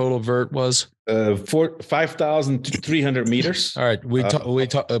me the total vert was? 5,300 meters. All right.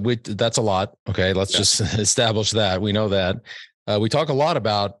 That's a lot. Okay. Let's just establish that. We know that. We talk a lot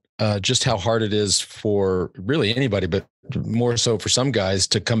about just how hard it is for really anybody, but more so for some guys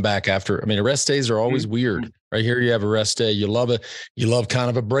to come back after. I mean, rest days are always weird. Right here, you have a rest day. You love kind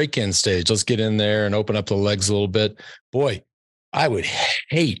of a break-in stage. Let's get in there and open up the legs a little bit. Boy, I would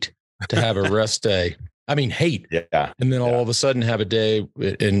hate to have a rest day. I mean, hate. Yeah. And then all of a sudden have a day.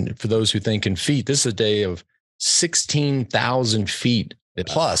 And for those who think in feet, this is a day of 16,000 feet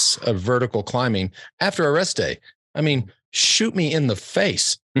plus of vertical climbing after a rest day. I mean, shoot me in the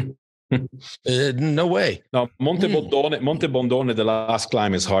face. No way. No, Monte Bondone, the last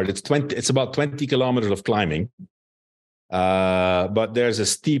climb is hard. It's about 20 kilometers of climbing. But there's a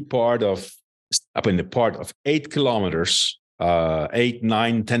steep part up in the part of 8 kilometers, 8,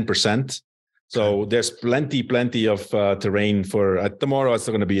 9, 10%. So there's plenty of terrain for tomorrow. It's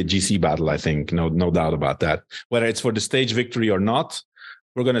going to be a GC battle, I think. No doubt about that. Whether it's for the stage victory or not,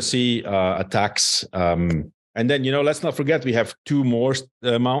 we're going to see attacks. And then, let's not forget, we have 2 more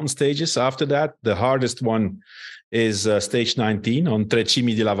mountain stages after that. The hardest one is stage 19 on Tre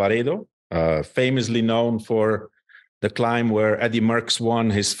Cimi di Lavaredo, famously known for the climb where Eddie Merckx won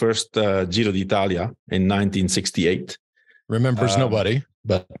his first Giro d'Italia in 1968. Remembers nobody,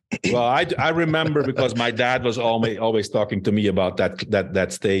 but well, I remember because my dad was always talking to me about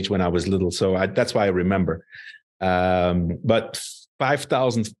that stage when I was little, so that's why I remember. But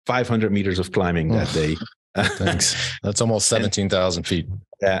 5,500 meters of climbing that day. Thanks. That's almost 17,000 feet.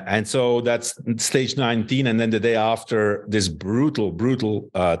 Yeah, and so that's stage 19, and then the day after, this brutal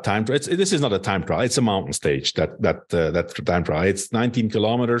time trial. This is not a time trial; it's a mountain stage. That time trial. It's 19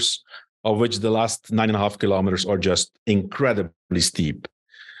 kilometers, of which the last 9.5 kilometers are just incredibly steep.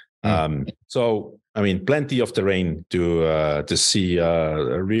 So I mean, plenty of terrain to see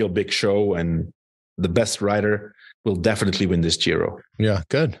a real big show, and the best rider will definitely win this Giro. Yeah,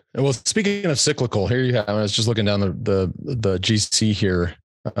 good. Well, speaking of cyclical, here you have, I was just looking down the GC here.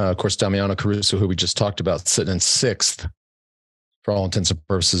 Of course, Damiano Caruso, who we just talked about, sitting in 6th. For all intents and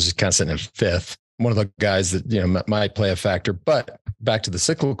purposes, he's kind of sitting in 5th. One of the guys that, might play a factor. But back to the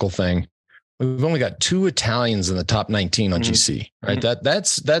cyclical thing, we've only got 2 Italians in the top 19 on GC, right?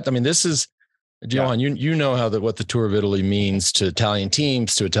 That's I mean, this is, Johan, you know what the Tour of Italy means to Italian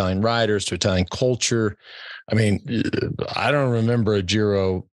teams, to Italian riders, to Italian culture. I mean, I don't remember a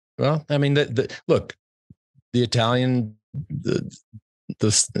Giro. Well, I mean, look, the Italian,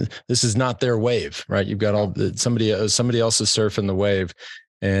 this is not their wave, right? You've got somebody else is surfing the wave,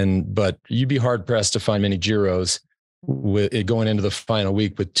 but you'd be hard pressed to find many Giros with it going into the final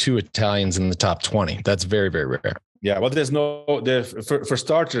week with 2 Italians in the top 20. That's very, very rare. Yeah, well, for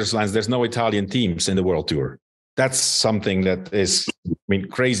starters, Lance, there's no Italian teams in the World Tour. That's something that is,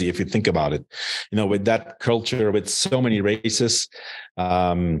 crazy if you think about it. With that culture, with so many races,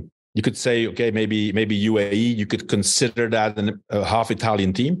 you could say, okay, maybe UAE, you could consider that a half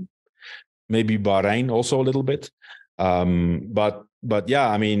Italian team. Maybe Bahrain also a little bit. But yeah,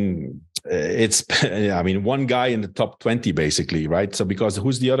 I mean, it's one guy in the top 20 basically, right? So because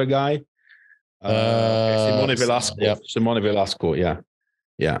who's the other guy? Simone Velasco. Yep. Simone Velasco.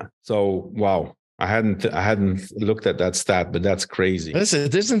 Yeah. So wow. I hadn't looked at that stat, but that's crazy.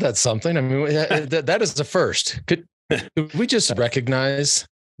 Isn't that something? I mean, that is the first. Could we just recognize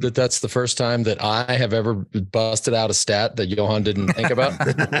that that's the first time that I have ever busted out a stat that Johan didn't think about?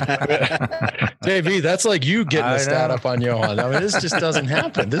 JV, that's like you getting a stat up on Johan. I mean, this just doesn't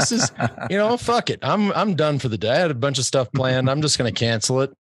happen. This is, fuck it. I'm done for the day. I had a bunch of stuff planned. I'm just going to cancel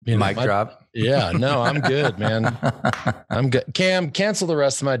it. Mic drop. Yeah, no, I'm good, man. I'm good. Cam, cancel the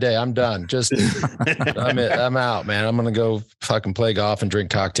rest of my day. I'm done. Just, I'm out, man. I'm going to go fucking play golf and drink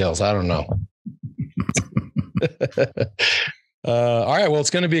cocktails. I don't know. All right. Well, it's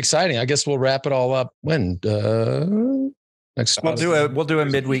going to be exciting. I guess we'll wrap it all up when next. We'll do a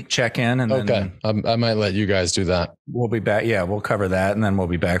midweek check-in, and then I might let you guys do that. We'll be back. Yeah, we'll cover that, and then we'll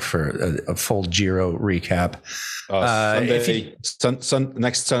be back for a full Giro recap.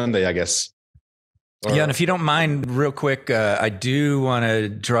 Next Sunday, I guess. Yeah, and if you don't mind, real quick, I do want to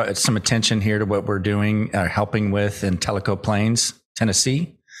draw some attention here to what we're doing, helping with in Tellico Plains,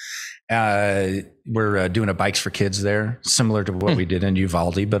 Tennessee. We're doing a Bikes for Kids there, similar to what we did in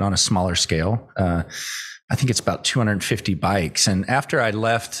Uvalde, but on a smaller scale. I think it's about 250 bikes. And after I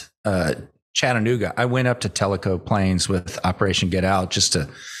left Chattanooga, I went up to Tellico Plains with Operation Get Out just to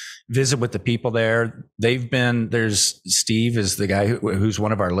visit with the people there. There's Steve is the guy who's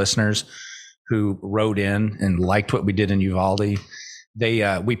one of our listeners who rode in and liked what we did in Uvalde.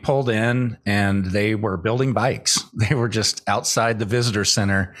 We pulled in and they were building bikes. They were just outside the visitor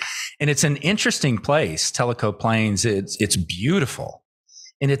center, and it's an interesting place. Tellico Plains. It's beautiful,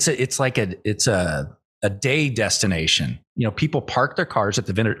 and it's like a day destination. People park their cars at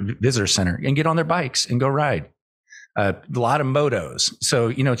the visitor center and get on their bikes and go ride. A lot of motos. So,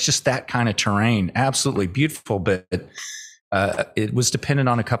 it's just that kind of terrain. Absolutely beautiful, but it was dependent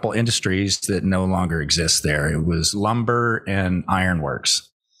on a couple industries that no longer exist there. It was lumber and ironworks.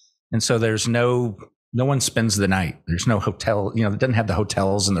 And so there's no one spends the night. There's no hotel, it doesn't have the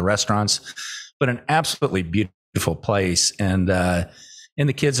hotels and the restaurants, but an absolutely beautiful place. And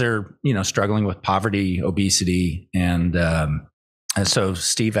the kids are, struggling with poverty, obesity. And so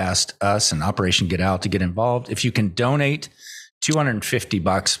Steve asked us and Operation Get Out to get involved. If you can donate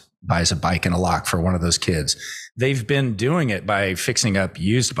 $250, buys a bike and a lock for one of those kids. They've been doing it by fixing up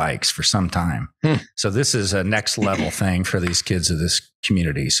used bikes for some time. So this is a next level thing for these kids of this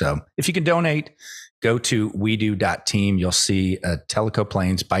community. So if you can donate, go to wedo.team. You'll see a Tellico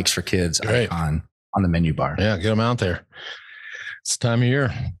Plains Bikes for Kids icon on the menu bar. Yeah, get them out there. It's the time of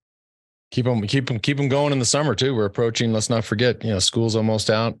year. Keep them going in the summer too. We're approaching, let's not forget, school's almost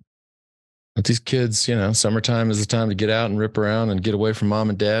out. But these kids, summertime is the time to get out and rip around and get away from mom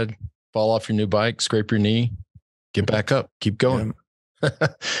and dad, fall off your new bike, scrape your knee, get back up, keep going. Yeah.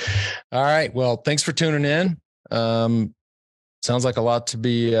 All right. Well, thanks for tuning in. Sounds like a lot to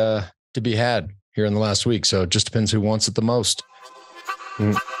be had here in the last week. So it just depends who wants it the most.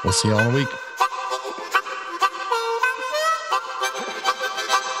 We'll see you all in a week.